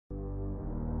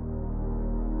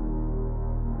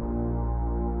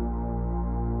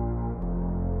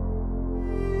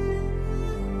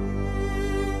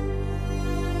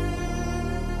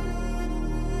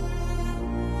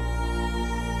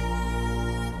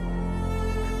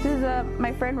was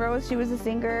my friend Rose. She was a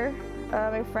singer.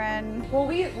 My friend. Well,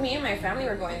 me and my family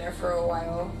were going there for a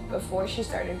while before she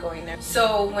started going there.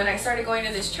 So when I started going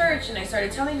to this church and I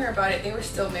started telling her about it, they were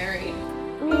still married.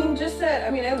 I mean, just that,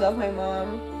 I love my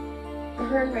mom.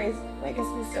 Her and my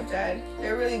stepdad,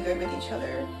 they're really good with each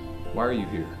other. Why are you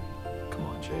here? Come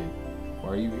on, Jade. Why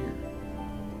are you here?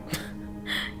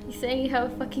 You saying you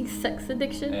have a fucking sex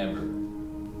addiction? Amber.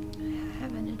 I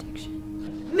have an addiction.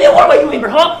 Man, what about you, Amber,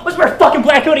 huh? Let's wear a fucking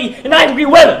black hoodie and 9-degree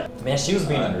weather! Man, she was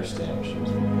being... I understand what she was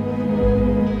being.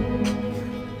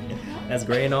 That's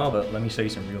great and all, but let me show you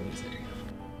some real music.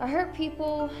 I hurt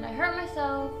people, and I hurt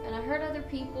myself, and I hurt other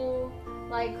people.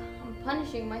 Like, I'm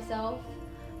punishing myself.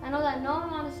 I know that no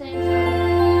amount of saying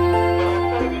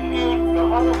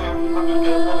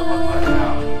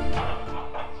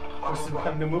What's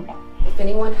the new movie? If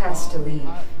anyone has to leave,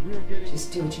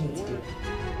 just do what you need to do.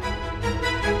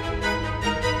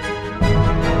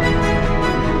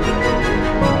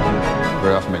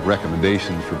 Very often make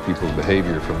recommendations for people's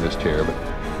behavior from this chair, but...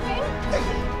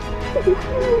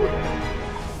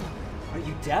 Are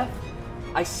you deaf?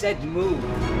 I said move.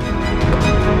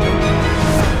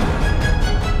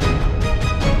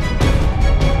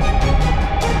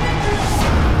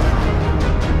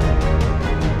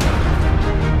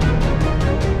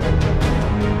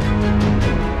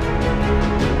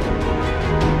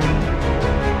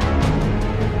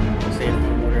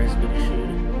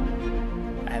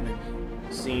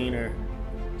 Seen or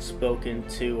spoken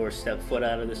to or stepped foot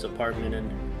out of this apartment,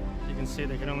 and you can see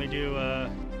they can only do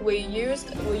we used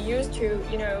to,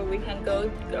 you know, we can go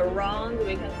around,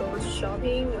 we can go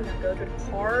shopping, we can go to the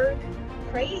park.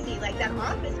 Crazy, like that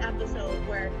Office episode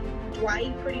where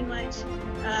Dwight pretty much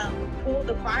pulled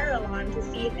the fire alarm to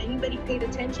see if anybody paid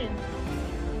attention.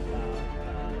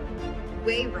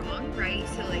 Way wrong, right?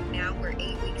 So like now we're 8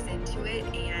 weeks into it,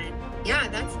 and yeah,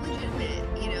 that's legitimate,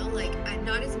 you know, like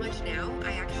not as much now.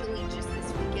 I actually just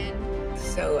this weekend.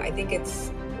 So I think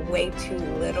it's way too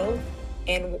little.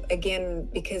 And again,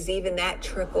 because even that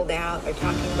trickled out, they're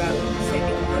talking about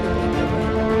sending more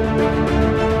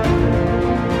people.